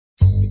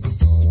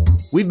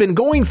We've been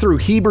going through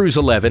Hebrews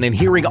 11 and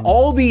hearing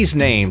all these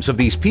names of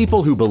these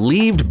people who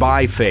believed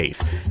by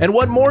faith. And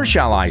what more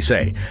shall I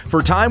say?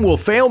 For time will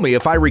fail me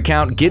if I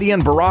recount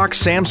Gideon, Barak,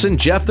 Samson,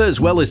 Jephthah, as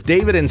well as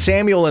David and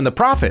Samuel and the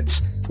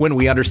prophets when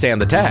we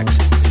understand the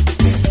text.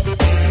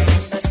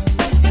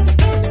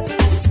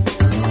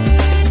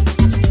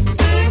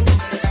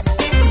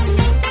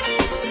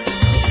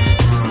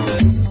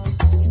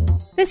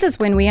 This is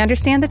When We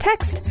Understand the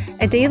Text,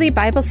 a daily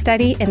Bible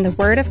study in the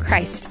Word of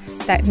Christ,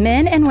 that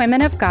men and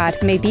women of God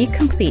may be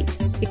complete,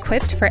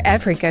 equipped for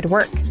every good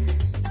work.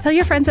 Tell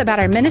your friends about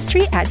our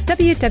ministry at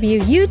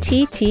wwutt.com.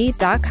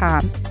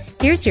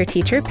 Here's your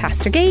teacher,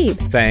 Pastor Gabe.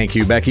 Thank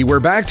you, Becky.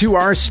 We're back to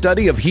our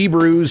study of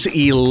Hebrews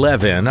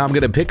 11. I'm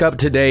going to pick up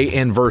today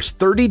in verse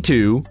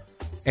 32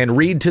 and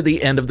read to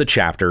the end of the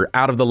chapter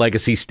out of the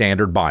Legacy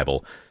Standard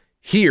Bible.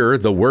 Hear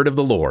the word of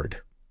the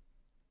Lord.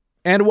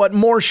 And what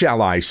more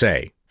shall I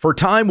say? For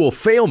time will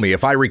fail me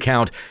if I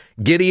recount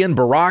Gideon,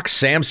 Barak,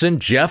 Samson,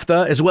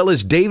 Jephthah, as well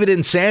as David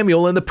and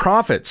Samuel and the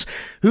prophets,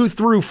 who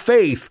through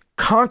faith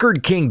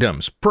conquered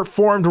kingdoms,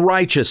 performed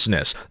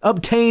righteousness,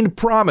 obtained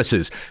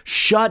promises,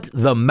 shut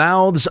the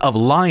mouths of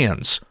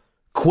lions,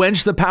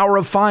 quenched the power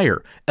of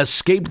fire,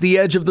 escaped the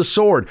edge of the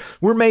sword,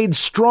 were made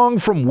strong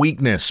from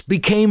weakness,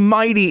 became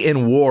mighty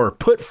in war,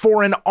 put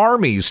foreign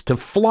armies to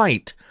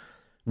flight.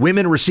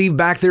 Women received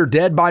back their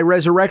dead by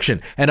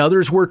resurrection, and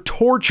others were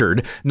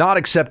tortured, not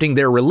accepting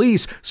their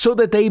release so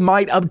that they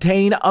might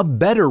obtain a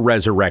better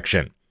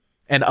resurrection.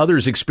 And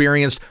others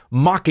experienced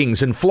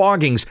mockings and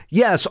floggings,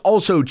 yes,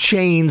 also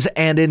chains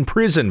and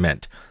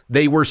imprisonment.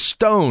 They were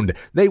stoned,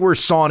 they were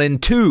sawn in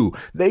two,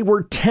 they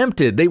were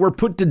tempted, they were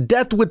put to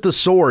death with the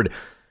sword.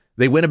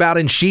 They went about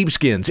in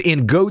sheepskins,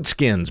 in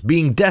goatskins,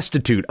 being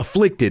destitute,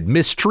 afflicted,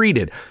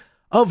 mistreated,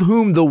 of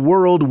whom the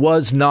world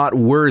was not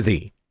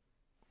worthy,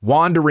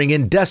 wandering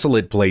in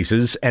desolate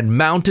places and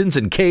mountains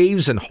and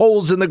caves and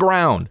holes in the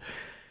ground.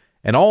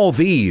 And all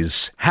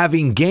these,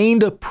 having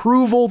gained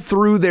approval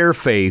through their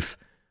faith,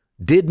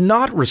 did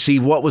not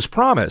receive what was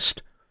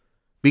promised,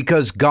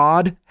 because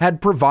God had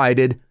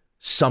provided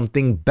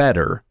something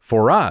better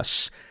for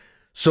us,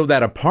 so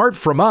that apart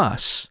from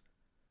us,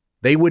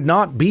 they would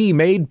not be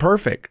made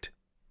perfect.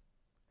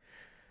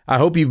 I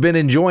hope you've been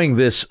enjoying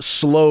this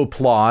slow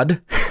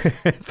plod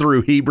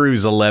through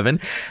Hebrews 11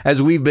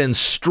 as we've been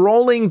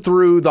strolling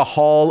through the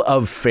hall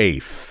of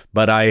faith.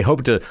 But I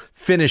hope to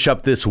finish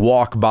up this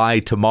walk by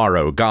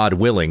tomorrow, God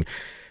willing.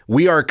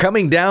 We are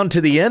coming down to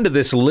the end of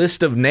this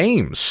list of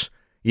names.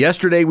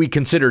 Yesterday we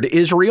considered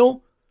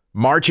Israel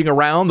marching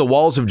around the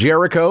walls of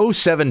Jericho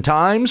 7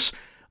 times,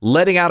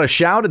 letting out a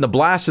shout in the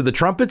blast of the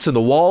trumpets, and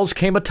the walls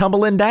came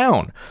a-tumbling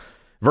down.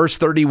 Verse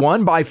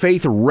 31, by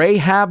faith,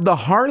 Rahab the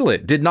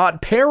harlot did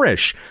not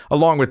perish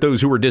along with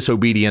those who were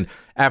disobedient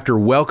after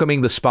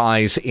welcoming the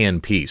spies in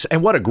peace.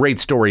 And what a great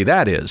story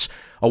that is.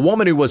 A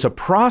woman who was a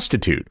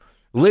prostitute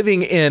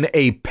living in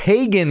a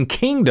pagan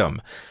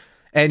kingdom,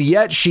 and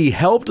yet she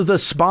helped the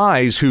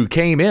spies who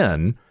came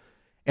in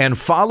and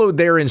followed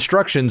their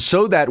instructions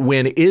so that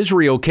when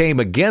Israel came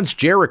against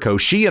Jericho,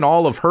 she and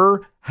all of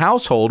her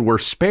household were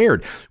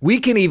spared. We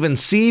can even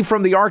see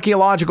from the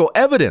archaeological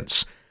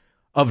evidence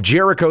of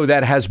Jericho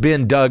that has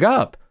been dug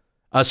up,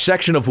 a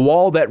section of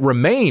wall that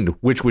remained,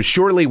 which was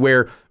surely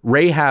where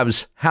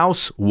Rahab's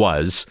house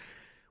was.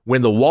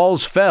 When the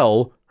walls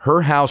fell,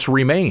 her house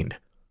remained.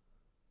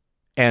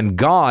 And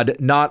God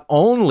not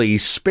only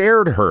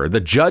spared her the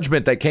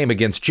judgment that came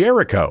against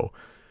Jericho,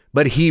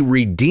 but he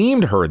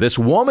redeemed her. This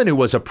woman who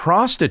was a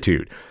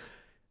prostitute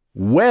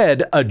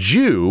wed a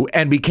Jew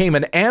and became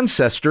an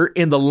ancestor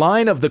in the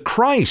line of the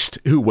Christ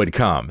who would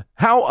come.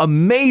 How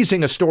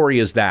amazing a story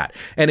is that?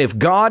 And if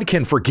God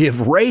can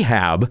forgive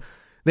Rahab,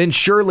 then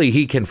surely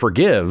he does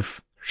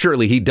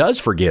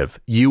forgive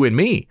you and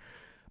me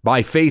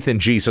by faith in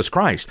Jesus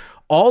Christ.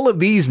 All of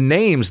these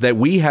names that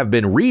we have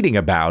been reading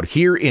about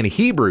here in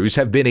Hebrews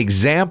have been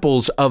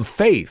examples of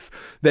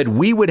faith, that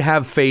we would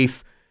have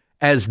faith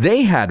as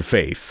they had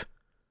faith,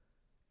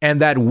 and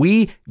that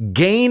we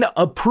gain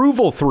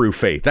approval through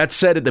faith. That's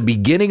said at the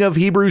beginning of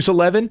Hebrews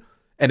 11,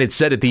 and it's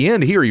said at the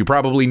end here. You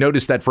probably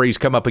noticed that phrase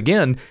come up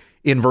again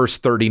in verse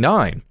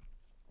 39.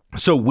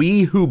 So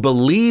we who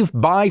believe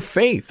by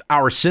faith,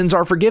 our sins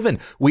are forgiven.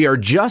 We are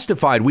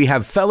justified. We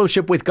have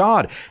fellowship with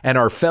God and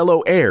are fellow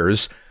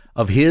heirs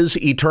of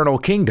his eternal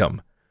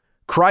kingdom.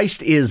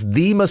 Christ is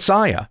the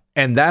Messiah,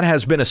 and that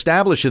has been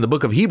established in the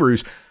book of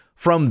Hebrews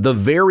from the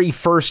very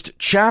first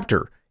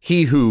chapter.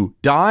 He who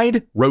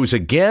died, rose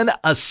again,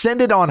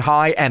 ascended on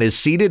high, and is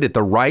seated at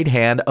the right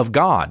hand of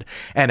God.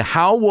 And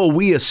how will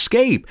we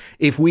escape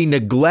if we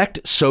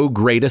neglect so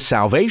great a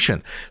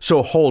salvation?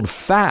 So hold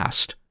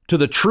fast to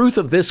the truth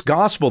of this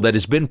gospel that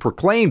has been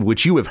proclaimed,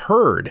 which you have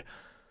heard,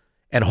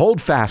 and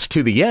hold fast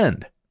to the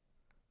end.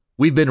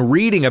 We've been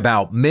reading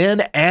about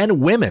men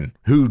and women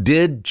who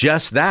did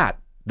just that.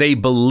 They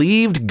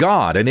believed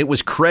God, and it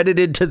was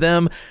credited to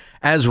them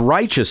as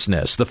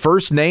righteousness. The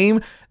first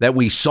name that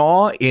we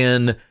saw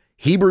in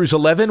Hebrews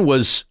 11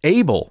 was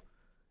Abel,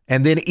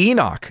 and then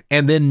Enoch,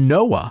 and then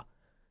Noah.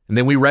 And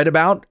then we read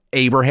about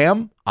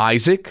Abraham,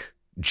 Isaac,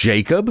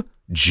 Jacob,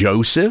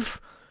 Joseph,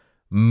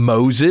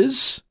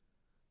 Moses,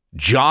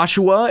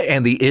 Joshua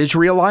and the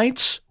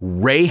Israelites,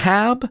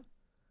 Rahab.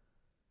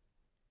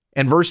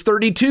 And verse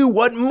 32,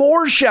 what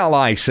more shall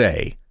I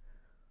say?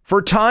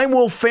 For time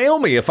will fail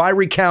me if I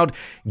recount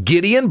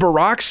Gideon,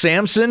 Barak,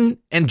 Samson,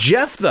 and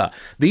Jephthah.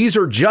 These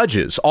are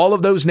judges, all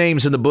of those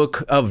names in the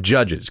book of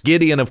Judges.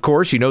 Gideon, of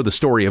course, you know the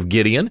story of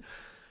Gideon.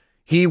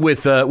 He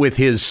with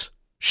his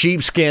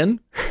sheepskin,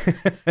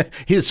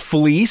 his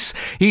fleece,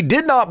 he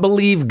did not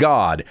believe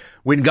God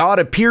when God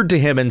appeared to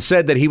him and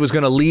said that he was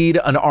going to lead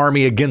an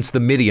army against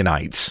the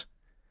Midianites.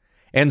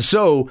 And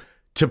so,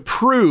 to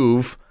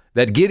prove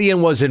that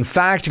Gideon was in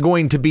fact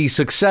going to be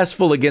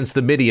successful against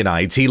the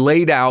Midianites, he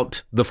laid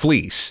out the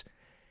fleece.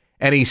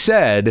 And he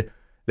said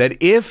that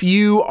if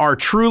you are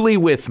truly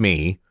with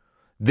me,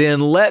 then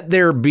let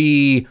there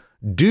be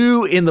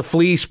dew in the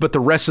fleece, but the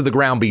rest of the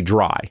ground be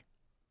dry.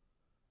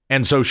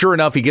 And so sure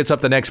enough, he gets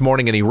up the next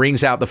morning and he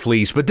wrings out the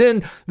fleece. But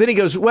then he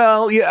goes,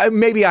 well, yeah,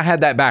 maybe I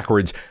had that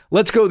backwards.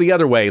 Let's go the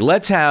other way.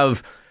 Let's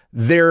have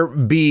there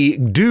be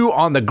dew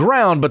on the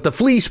ground, but the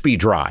fleece be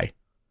dry.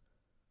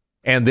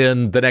 And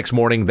then the next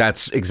morning,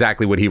 that's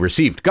exactly what he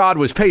received. God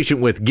was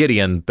patient with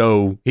Gideon,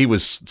 though he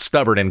was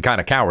stubborn and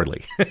kind of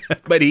cowardly.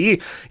 But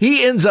he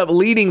ends up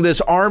leading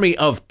this army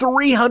of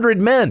 300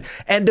 men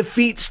and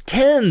defeats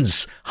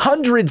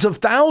hundreds of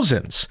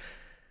thousands.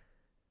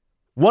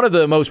 One of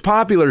the most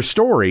popular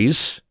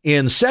stories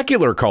in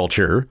secular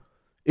culture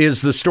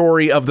is the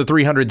story of the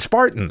 300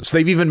 Spartans.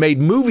 They've even made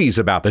movies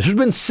about this. There's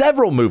been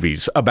several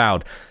movies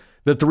about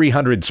the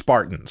 300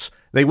 Spartans.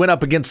 They went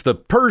up against the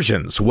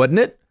Persians, wasn't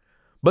it?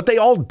 But they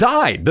all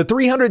died. The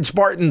 300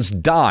 Spartans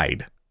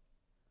died.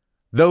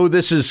 Though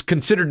this is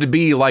considered to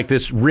be like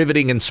this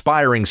riveting,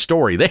 inspiring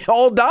story, they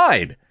all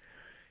died.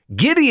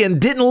 Gideon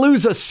didn't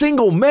lose a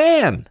single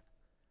man.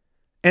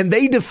 And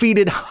they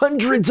defeated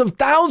hundreds of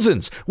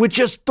thousands with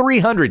just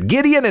 300.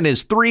 Gideon and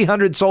his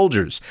 300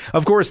 soldiers.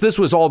 Of course, this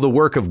was all the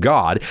work of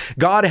God.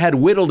 God had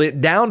whittled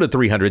it down to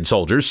 300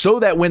 soldiers so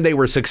that when they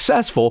were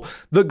successful,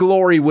 the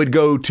glory would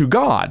go to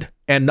God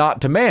and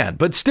not to man.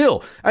 But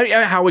still,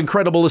 how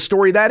incredible a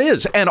story that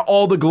is, and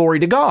all the glory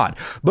to God.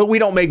 But we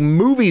don't make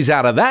movies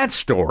out of that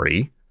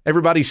story.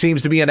 Everybody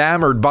seems to be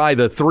enamored by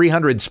the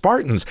 300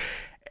 Spartans.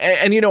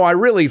 And I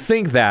really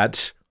think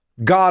that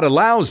God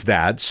allows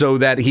that so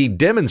that he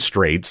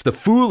demonstrates the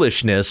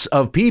foolishness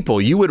of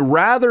people. You would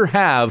rather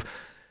have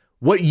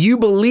what you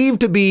believe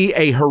to be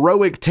a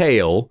heroic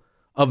tale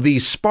of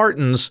these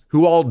Spartans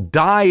who all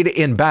died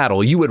in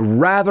battle. You would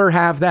rather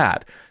have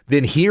that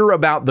than hear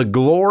about the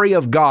glory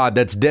of God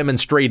that's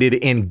demonstrated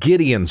in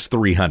Gideon's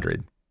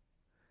 300.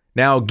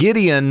 Now,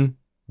 Gideon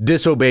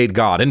disobeyed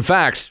God. In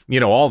fact,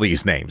 all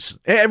these names,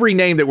 every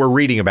name that we're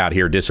reading about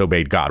here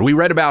disobeyed God. We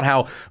read about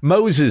how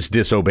Moses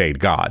disobeyed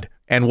God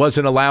and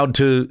wasn't allowed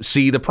to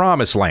see the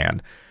promised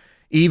land.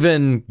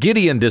 Even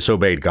Gideon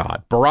disobeyed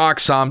God. Barak,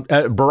 Samson,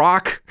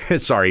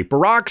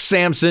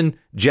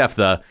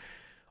 Jephthah,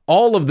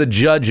 all of the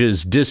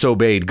judges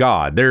disobeyed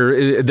God.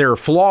 Their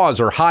flaws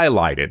are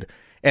highlighted,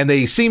 and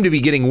they seem to be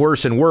getting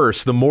worse and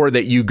worse the more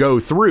that you go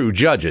through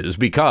Judges,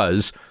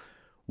 because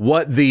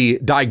what the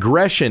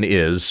digression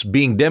is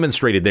being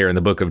demonstrated there in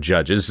the book of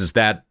Judges is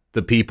that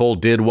the people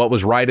did what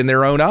was right in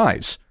their own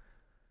eyes.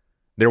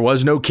 There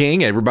was no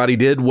king. Everybody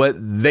did what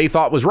they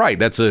thought was right.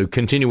 That's a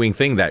continuing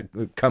thing that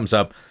comes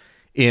up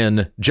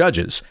in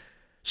Judges.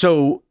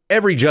 So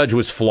every judge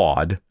was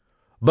flawed,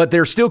 but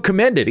they're still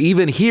commended.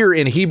 Even here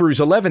in Hebrews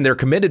 11, they're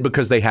commended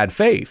because they had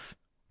faith.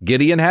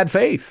 Gideon had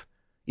faith,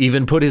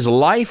 even put his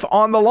life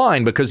on the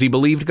line because he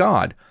believed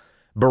God.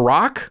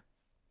 Barak,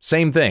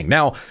 same thing.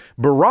 Now,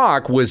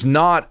 Barak was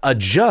not a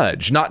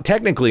judge, not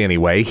technically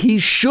anyway. He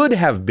should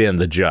have been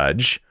the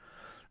judge,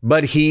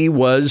 but he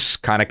was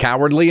kind of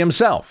cowardly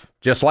himself,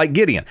 just like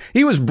Gideon.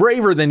 He was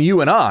braver than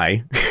you and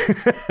I.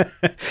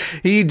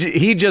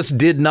 He just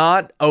did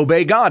not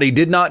obey God. He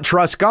did not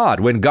trust God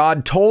when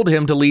God told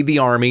him to lead the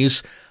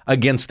armies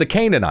against the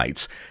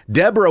Canaanites.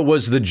 Deborah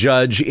was the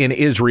judge in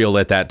Israel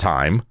at that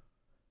time.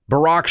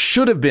 Barak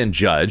should have been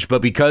judge,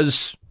 but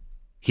because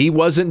he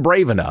wasn't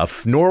brave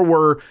enough, nor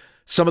were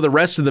some of the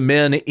rest of the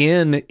men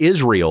in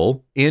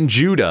Israel, in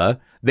Judah,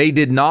 they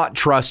did not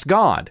trust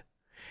God.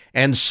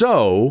 And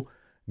so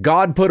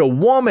God put a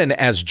woman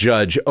as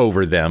judge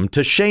over them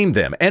to shame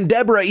them. And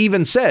Deborah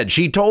even said,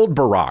 she told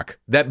Barak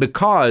that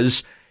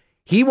because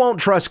he won't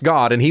trust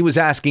God and he was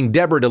asking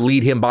Deborah to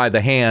lead him by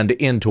the hand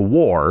into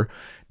war,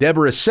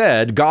 Deborah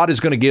said, God is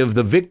going to give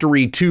the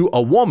victory to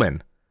a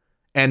woman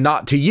and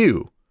not to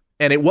you.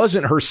 And it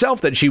wasn't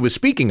herself that she was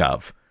speaking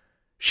of.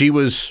 She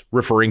was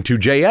referring to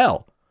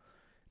Jael.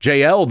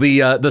 Jael,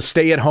 the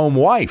stay-at-home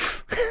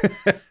wife,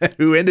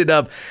 who ended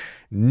up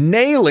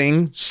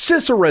nailing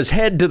Sisera's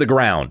head to the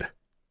ground.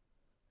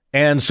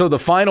 And so the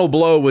final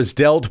blow was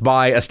dealt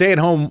by a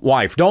stay-at-home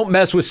wife. Don't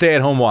mess with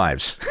stay-at-home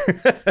wives.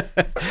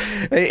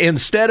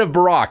 Instead of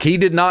Barak, he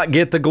did not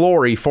get the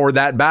glory for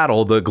that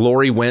battle. The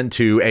glory went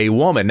to a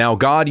woman. Now,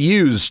 God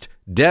used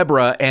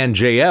Deborah and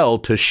Jael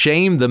to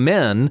shame the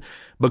men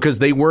because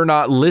they were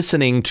not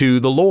listening to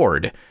the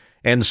Lord.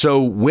 And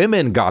so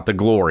women got the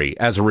glory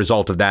as a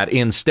result of that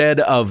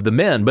instead of the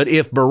men. But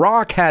if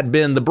Barak had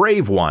been the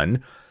brave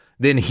one,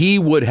 then he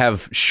would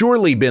have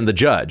surely been the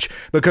judge,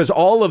 because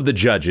all of the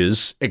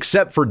judges,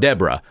 except for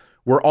Deborah,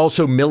 were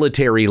also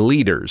military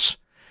leaders.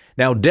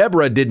 Now,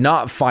 Deborah did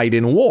not fight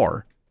in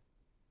war.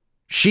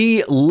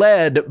 She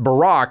led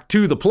Barak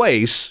to the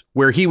place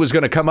where he was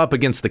going to come up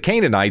against the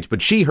Canaanites,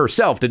 but she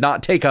herself did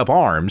not take up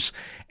arms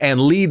and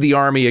lead the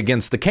army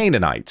against the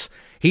Canaanites.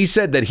 He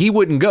said that he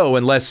wouldn't go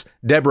unless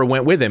Deborah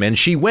went with him, and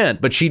she went,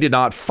 but she did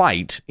not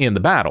fight in the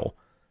battle.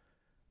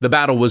 The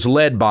battle was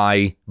led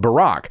by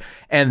Barak,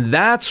 and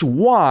that's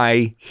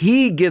why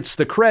he gets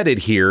the credit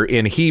here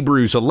in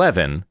Hebrews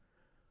 11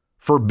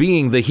 for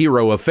being the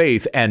hero of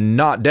faith and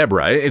not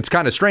Deborah. It's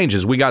kind of strange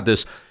as we got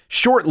this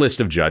short list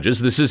of judges.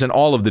 This isn't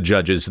all of the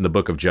judges in the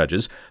book of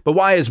Judges, but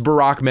why is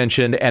Barak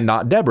mentioned and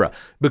not Deborah?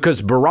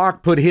 Because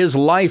Barak put his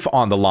life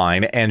on the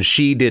line and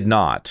she did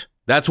not.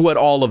 That's what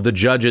all of the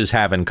judges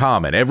have in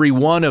common. Every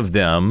one of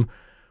them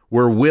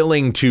were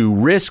willing to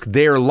risk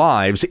their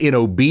lives in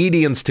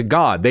obedience to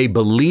God. They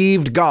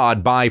believed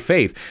God by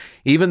faith.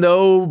 Even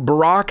though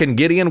Barak and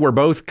Gideon were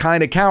both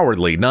kind of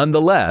cowardly,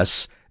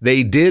 nonetheless,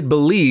 they did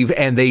believe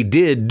and they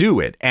did do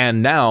it.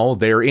 And now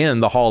they're in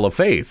the Hall of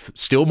Faith.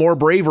 Still more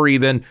bravery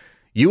than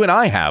you and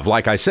I have,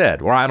 like I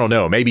said. Or I don't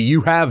know, maybe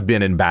you have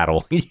been in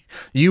battle.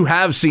 You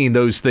have seen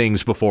those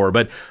things before,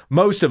 but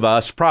most of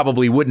us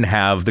probably wouldn't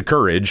have the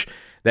courage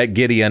that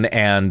Gideon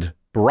and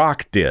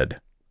Barak did.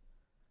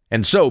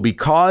 And so,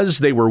 because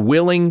they were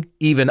willing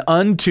even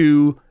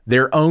unto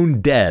their own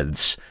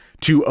deaths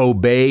to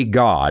obey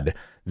God,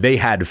 they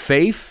had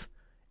faith,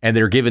 and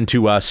they're given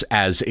to us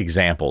as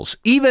examples.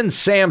 Even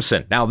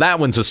Samson. Now, that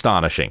one's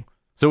astonishing.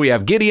 So we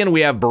have Gideon, we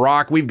have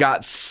Barak, we've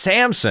got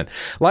Samson.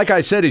 Like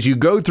I said, as you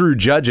go through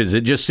Judges,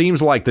 it just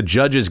seems like the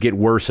judges get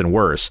worse and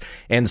worse.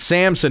 And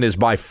Samson is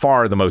by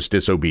far the most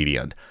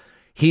disobedient.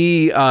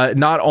 He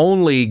not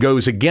only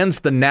goes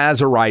against the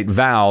Nazirite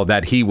vow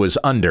that he was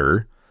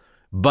under,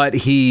 but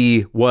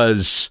he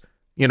was,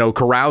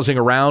 carousing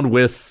around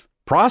with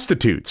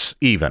prostitutes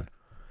even.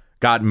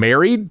 Got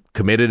married,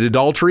 committed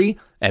adultery,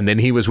 and then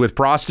he was with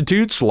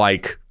prostitutes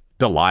like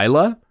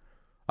Delilah,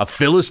 a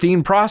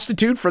Philistine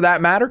prostitute for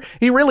that matter.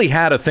 He really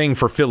had a thing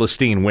for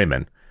Philistine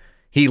women.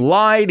 He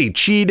lied, he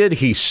cheated,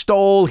 he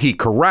stole, he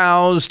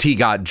caroused, he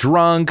got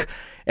drunk.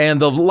 And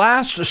the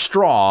last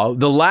straw,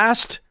 the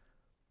last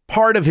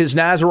part of his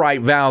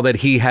Nazirite vow that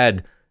he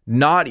had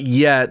not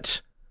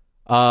yet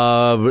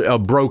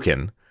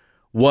broken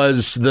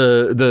was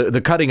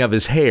the cutting of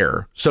his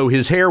hair. So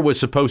his hair was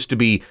supposed to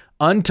be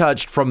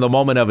untouched from the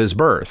moment of his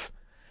birth.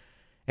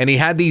 And he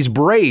had these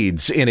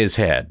braids in his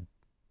head.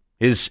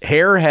 His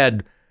hair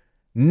had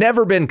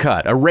never been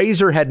cut. A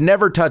razor had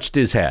never touched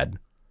his head.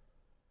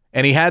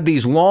 And he had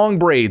these long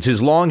braids.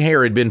 His long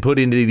hair had been put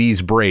into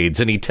these braids.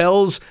 And he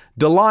tells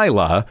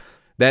Delilah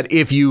that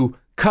if you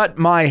cut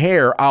my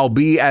hair, I'll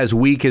be as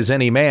weak as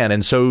any man.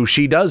 And so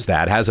she does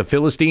that, has a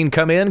Philistine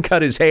come in,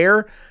 cut his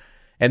hair,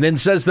 and then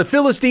says, the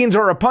Philistines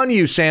are upon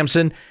you,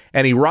 Samson.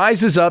 And he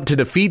rises up to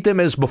defeat them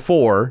as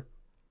before,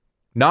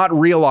 not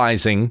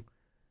realizing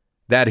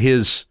that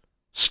his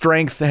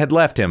strength had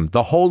left him.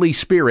 The Holy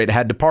Spirit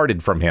had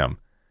departed from him,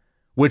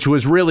 which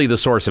was really the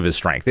source of his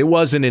strength. It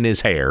wasn't in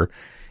his hair.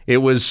 It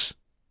was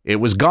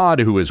God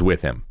who was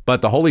with him.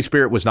 But the Holy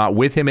Spirit was not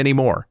with him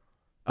anymore,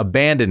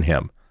 abandoned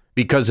him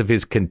because of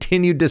his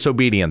continued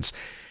disobedience.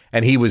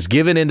 And he was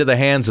given into the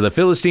hands of the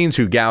Philistines,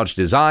 who gouged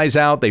his eyes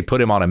out. They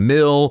put him on a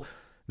mill.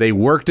 They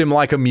worked him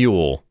like a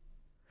mule.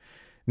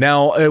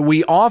 Now,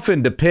 we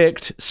often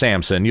depict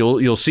Samson.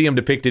 You'll see him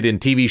depicted in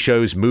TV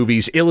shows,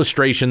 movies,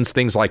 illustrations,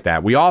 things like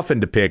that. We often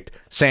depict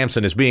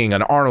Samson as being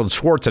an Arnold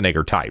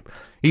Schwarzenegger type.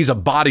 He's a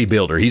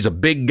bodybuilder. He's a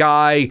big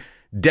guy,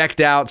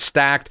 decked out,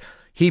 stacked.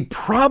 He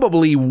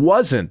probably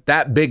wasn't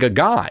that big a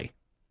guy,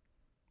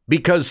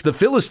 because the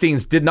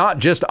Philistines did not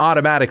just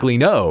automatically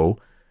know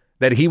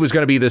that he was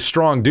going to be this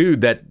strong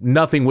dude that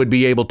nothing would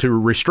be able to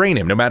restrain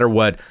him, no matter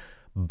what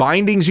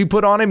bindings you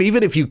put on him.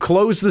 Even if you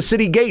close the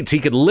city gates, he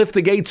could lift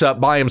the gates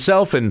up by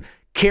himself and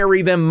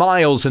carry them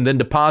miles and then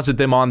deposit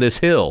them on this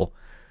hill.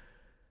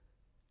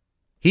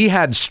 He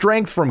had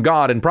strength from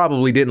God and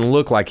probably didn't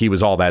look like he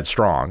was all that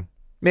strong.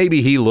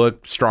 Maybe he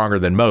looked stronger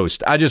than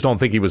most. I just don't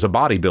think he was a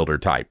bodybuilder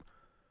type,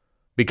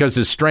 because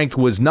his strength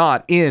was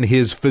not in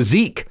his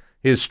physique.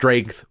 His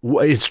strength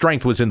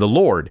was in the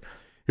Lord,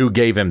 who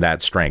gave him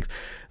that strength.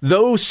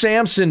 Though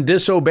Samson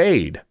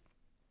disobeyed,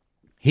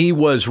 he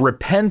was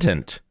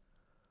repentant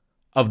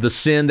of the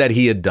sin that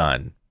he had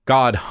done.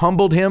 God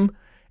humbled him,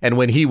 and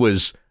when he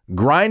was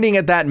grinding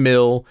at that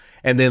mill,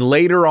 and then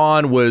later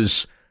on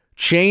was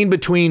chained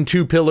between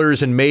two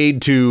pillars and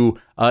made to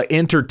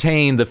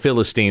entertain the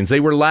Philistines, they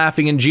were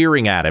laughing and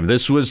jeering at him.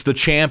 This was the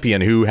champion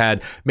who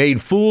had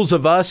made fools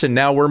of us, and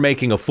now we're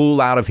making a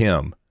fool out of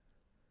him.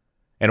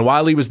 And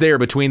while he was there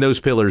between those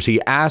pillars, he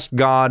asked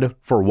God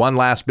for one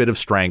last bit of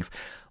strength,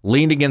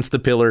 leaned against the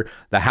pillar,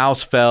 the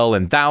house fell,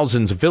 and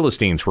thousands of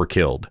Philistines were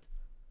killed.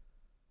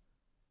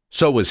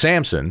 So was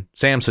Samson.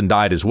 Samson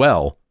died as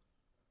well.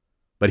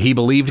 But he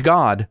believed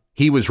God.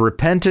 He was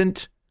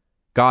repentant.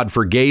 God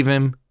forgave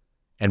him.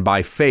 And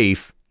by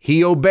faith,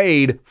 he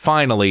obeyed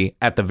finally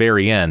at the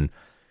very end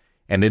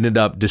and ended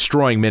up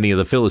destroying many of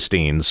the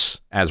Philistines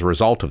as a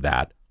result of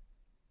that.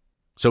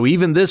 So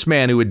even this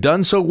man who had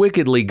done so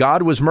wickedly,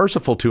 God was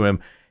merciful to him.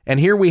 And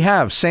here we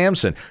have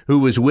Samson, who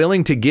was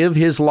willing to give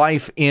his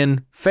life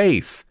in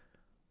faith,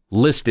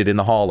 listed in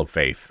the Hall of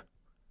Faith.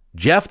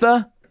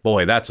 Jephthah,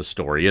 boy, that's a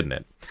story, isn't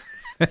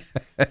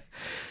it?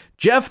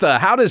 Jephthah,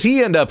 how does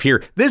he end up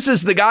here? This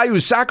is the guy who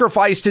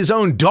sacrificed his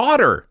own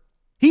daughter.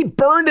 He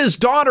burned his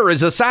daughter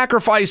as a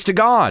sacrifice to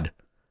God.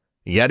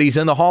 Yet he's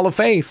in the Hall of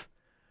Faith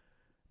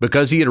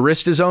because he had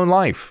risked his own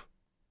life.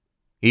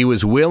 He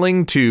was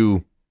willing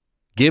to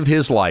give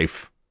his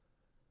life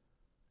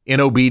in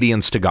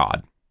obedience to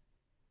God.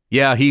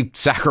 Yeah, he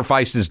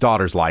sacrificed his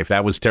daughter's life.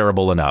 That was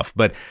terrible enough.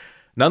 But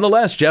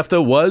nonetheless,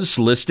 Jephthah was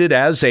listed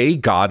as a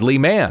godly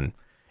man.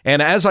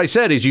 And as I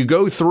said, as you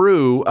go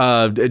through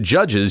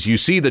Judges, you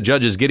see the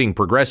judges getting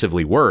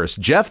progressively worse.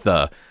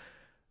 Jephthah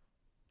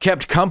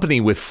kept company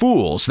with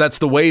fools. That's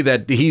the way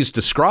that he's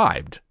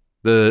described.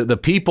 The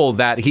people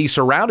that he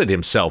surrounded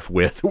himself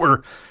with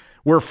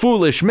were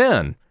foolish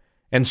men.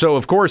 And so,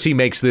 of course, he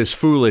makes this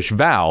foolish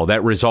vow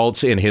that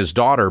results in his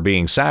daughter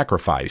being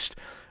sacrificed.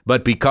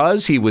 But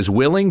because he was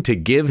willing to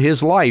give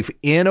his life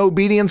in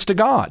obedience to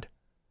God,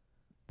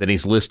 then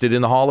he's listed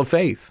in the Hall of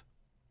Faith.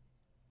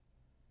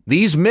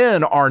 These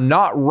men are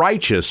not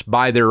righteous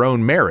by their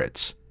own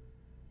merits.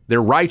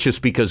 They're righteous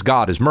because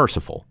God is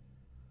merciful.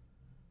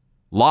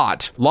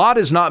 Lot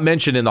is not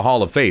mentioned in the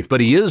Hall of Faith, but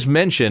he is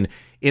mentioned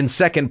in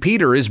 2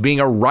 Peter as being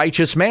a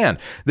righteous man.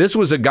 This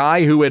was a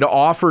guy who had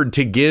offered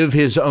to give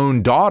his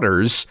own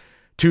daughters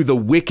to the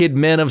wicked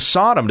men of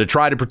Sodom to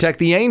try to protect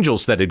the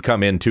angels that had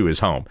come into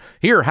his home.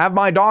 Here, have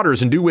my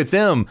daughters and do with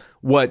them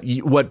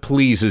what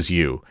pleases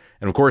you.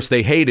 And of course,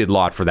 they hated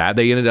Lot for that.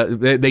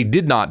 They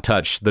did not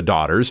touch the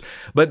daughters.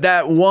 But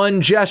that one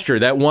gesture,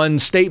 that one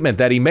statement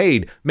that he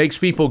made makes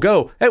people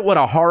go, hey, what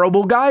a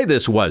horrible guy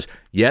this was.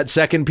 Yet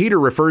 2 Peter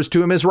refers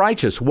to him as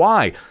righteous.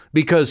 Why?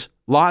 Because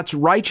Lot's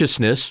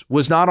righteousness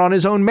was not on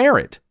his own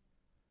merit.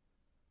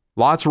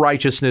 Lot's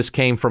righteousness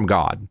came from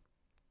God.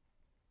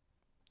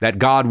 That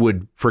God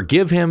would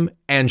forgive him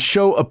and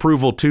show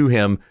approval to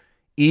him,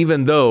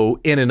 even though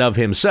in and of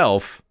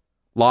himself,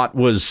 Lot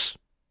was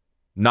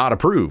not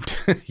approved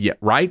yet,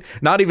 right?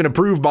 Not even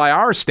approved by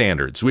our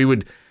standards. We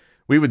would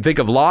think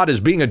of Lot as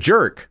being a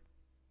jerk,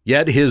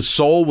 yet his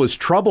soul was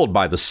troubled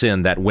by the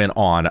sin that went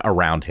on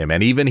around him.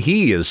 And even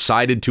he is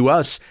cited to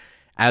us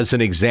as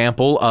an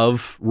example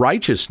of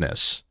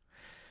righteousness.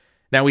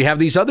 Now we have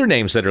these other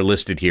names that are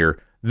listed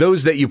here.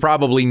 Those that you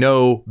probably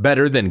know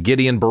better than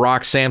Gideon,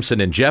 Barak, Samson,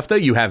 and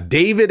Jephthah. You have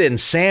David and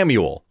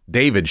Samuel.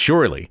 David,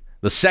 surely,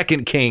 the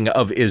second king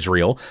of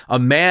Israel, a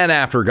man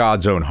after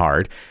God's own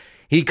heart.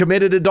 He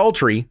committed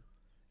adultery,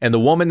 and the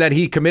woman that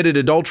he committed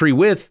adultery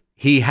with,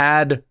 he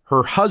had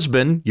her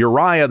husband,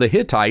 Uriah the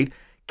Hittite,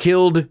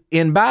 killed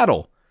in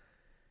battle.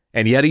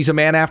 And yet he's a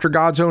man after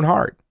God's own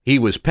heart. He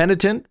was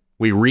penitent.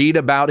 We read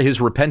about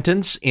his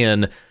repentance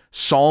in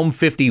Psalm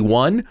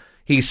 51.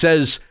 He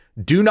says,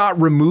 do not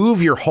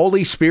remove your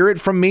Holy Spirit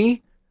from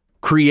me.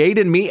 Create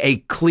in me a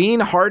clean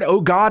heart,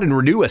 O God, and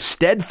renew a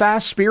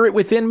steadfast spirit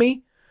within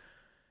me.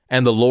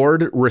 And the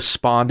Lord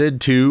responded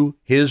to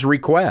his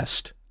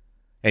request.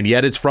 And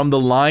yet it's from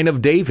the line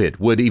of David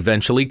would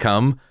eventually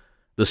come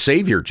the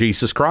Savior,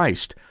 Jesus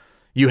Christ.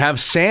 You have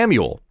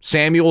Samuel,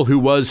 who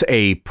was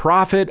a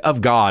prophet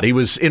of God. He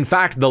was, in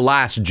fact, the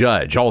last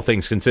judge, all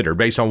things considered,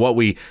 based on what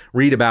we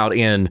read about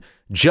in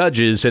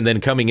Judges and then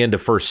coming into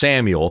 1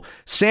 Samuel.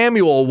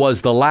 Samuel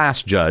was the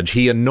last judge.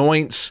 He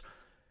anoints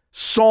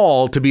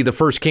Saul to be the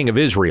first king of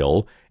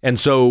Israel. And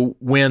so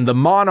when the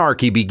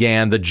monarchy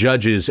began, the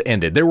judges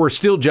ended. There were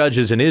still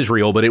judges in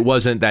Israel, but it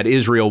wasn't that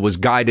Israel was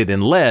guided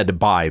and led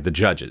by the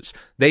judges.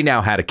 They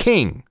now had a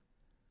king.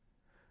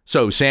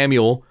 So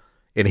Samuel,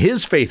 in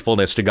his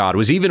faithfulness to God,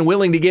 was even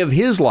willing to give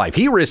his life.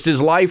 He risked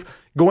his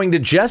life going to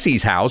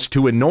Jesse's house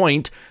to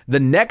anoint the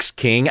next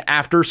king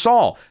after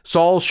Saul.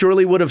 Saul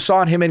surely would have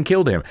sought him and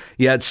killed him.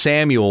 Yet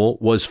Samuel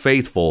was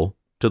faithful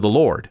to the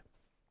Lord.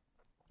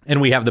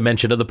 And we have the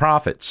mention of the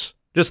prophets,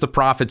 just the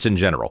prophets in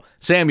general.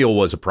 Samuel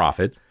was a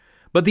prophet,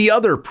 but the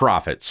other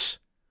prophets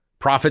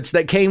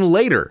that came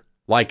later,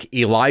 like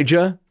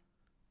Elijah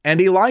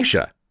and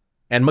Elisha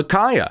and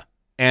Micaiah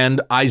and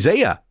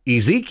Isaiah,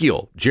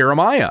 Ezekiel,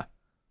 Jeremiah.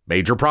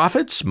 Major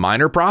prophets,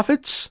 minor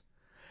prophets.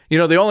 You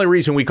know, the only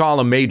reason we call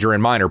them major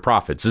and minor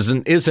prophets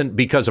isn't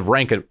because of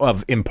rank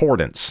of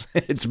importance.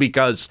 It's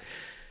because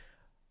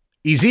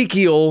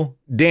Ezekiel,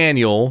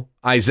 Daniel,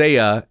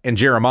 Isaiah, and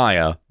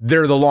Jeremiah,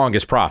 they're the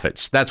longest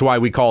prophets. That's why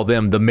we call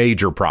them the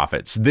major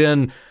prophets.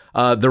 Then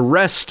the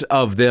rest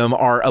of them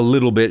are a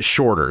little bit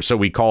shorter, so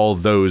we call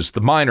those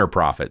the minor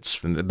prophets.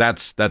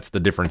 That's the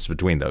difference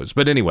between those.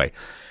 But anyway,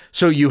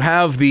 so you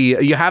have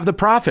the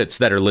prophets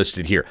that are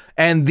listed here,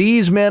 and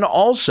these men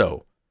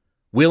also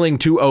willing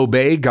to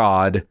obey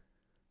God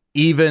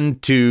even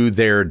to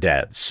their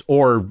deaths,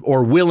 or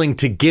willing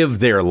to give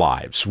their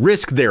lives,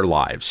 risk their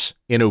lives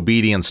in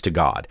obedience to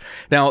God.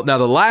 Now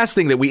the last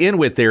thing that we end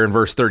with there in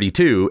verse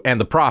 32, and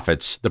the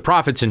prophets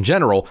in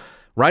general,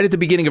 right at the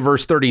beginning of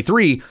verse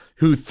 33,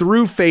 who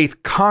through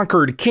faith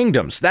conquered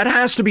kingdoms. That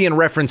has to be in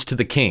reference to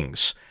the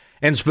kings,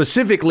 and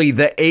specifically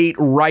the 8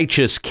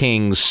 righteous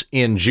kings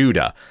in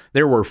Judah.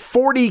 There were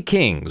 40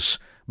 kings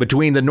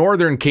between the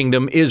northern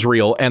kingdom,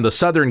 Israel, and the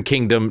southern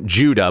kingdom,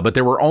 Judah, but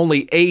there were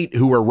only 8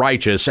 who were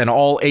righteous, and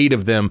all 8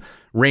 of them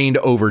reigned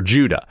over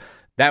Judah.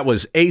 That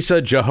was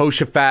Asa,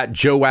 Jehoshaphat,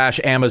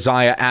 Joash,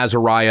 Amaziah,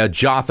 Azariah,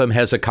 Jotham,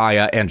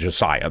 Hezekiah, and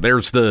Josiah.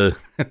 There's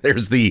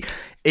the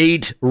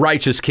 8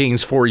 righteous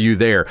kings for you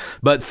there.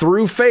 But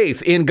through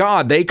faith in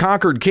God, they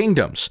conquered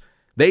kingdoms.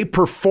 They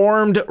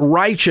performed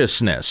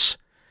righteousness.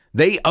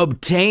 They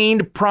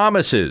obtained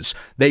promises.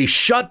 They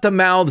shut the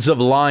mouths of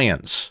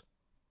lions.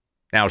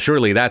 Now,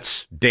 surely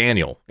that's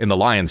Daniel in the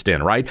lion's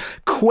den, right?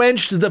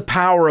 Quenched the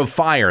power of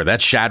fire.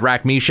 That's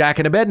Shadrach, Meshach,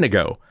 and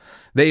Abednego.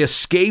 They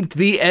escaped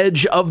the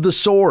edge of the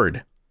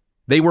sword.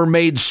 They were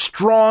made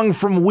strong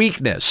from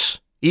weakness.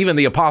 Even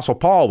the Apostle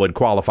Paul would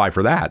qualify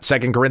for that.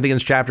 2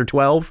 Corinthians chapter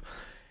 12,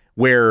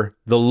 where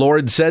the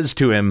Lord says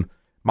to him,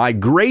 "My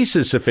grace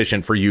is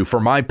sufficient for you, for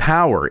my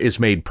power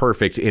is made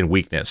perfect in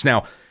weakness."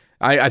 Now,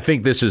 I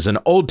think this is an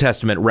Old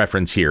Testament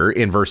reference here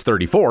in verse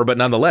 34, but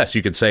nonetheless,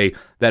 you could say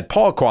that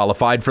Paul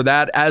qualified for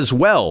that as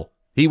well.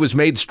 He was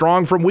made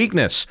strong from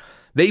weakness.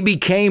 They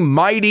became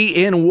mighty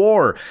in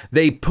war.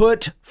 They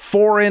put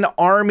foreign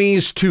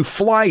armies to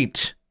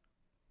flight.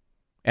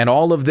 And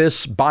all of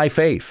this by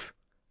faith.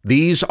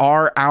 These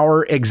are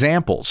our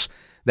examples,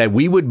 that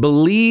we would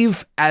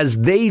believe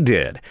as they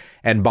did,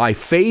 and by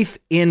faith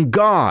in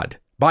God,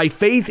 by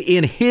faith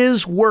in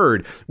His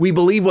word, we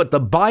believe what the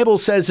Bible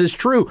says is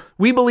true.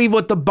 We believe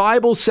what the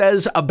Bible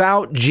says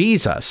about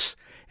Jesus.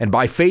 And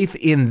by faith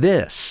in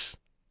this,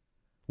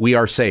 we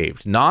are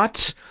saved.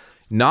 Not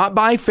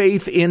by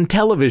faith in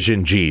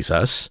television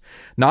Jesus,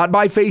 not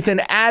by faith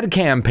in ad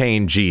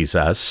campaign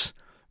Jesus,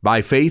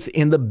 by faith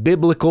in the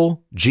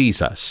biblical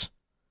Jesus.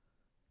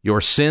 Your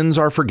sins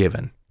are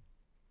forgiven,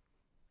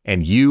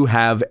 and you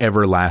have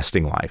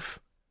everlasting life.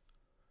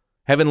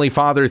 Heavenly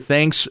Father,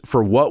 thanks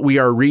for what we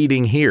are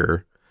reading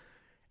here,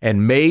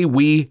 and may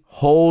we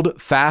hold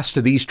fast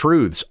to these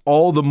truths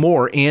all the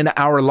more in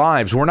our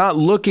lives. We're not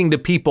looking to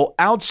people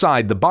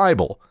outside the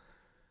Bible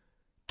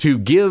to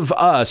give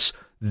us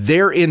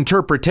their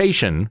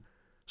interpretation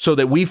so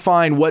that we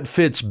find what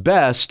fits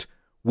best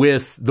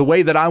with the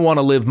way that I want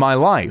to live my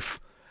life.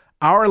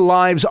 Our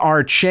lives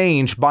are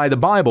changed by the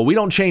Bible. We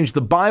don't change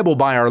the Bible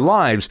by our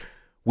lives.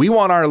 We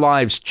want our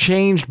lives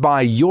changed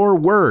by your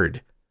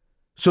word,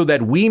 so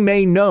that we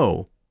may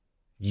know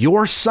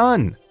your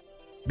Son,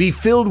 be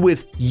filled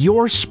with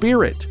your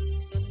Spirit,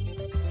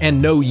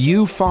 and know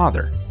you,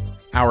 Father,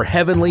 our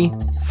Heavenly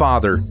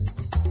Father,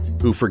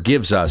 who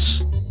forgives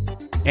us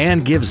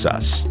and gives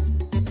us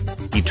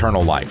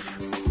eternal life.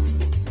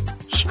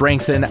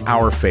 Strengthen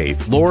our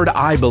faith. Lord,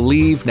 I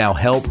believe, now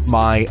help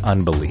my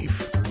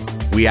unbelief.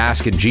 We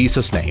ask in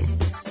Jesus' name,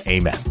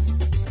 amen.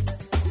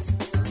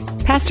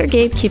 Pastor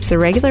Gabe keeps a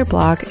regular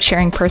blog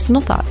sharing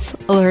personal thoughts,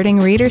 alerting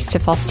readers to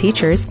false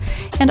teachers,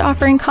 and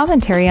offering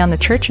commentary on the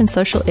church and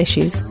social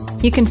issues.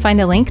 You can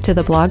find a link to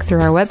the blog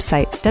through our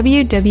website,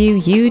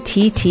 www.utt.com.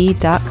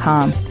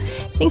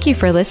 Thank you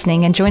for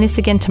listening, and join us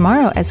again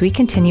tomorrow as we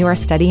continue our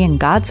study in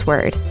God's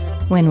Word,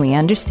 when we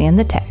understand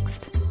the text.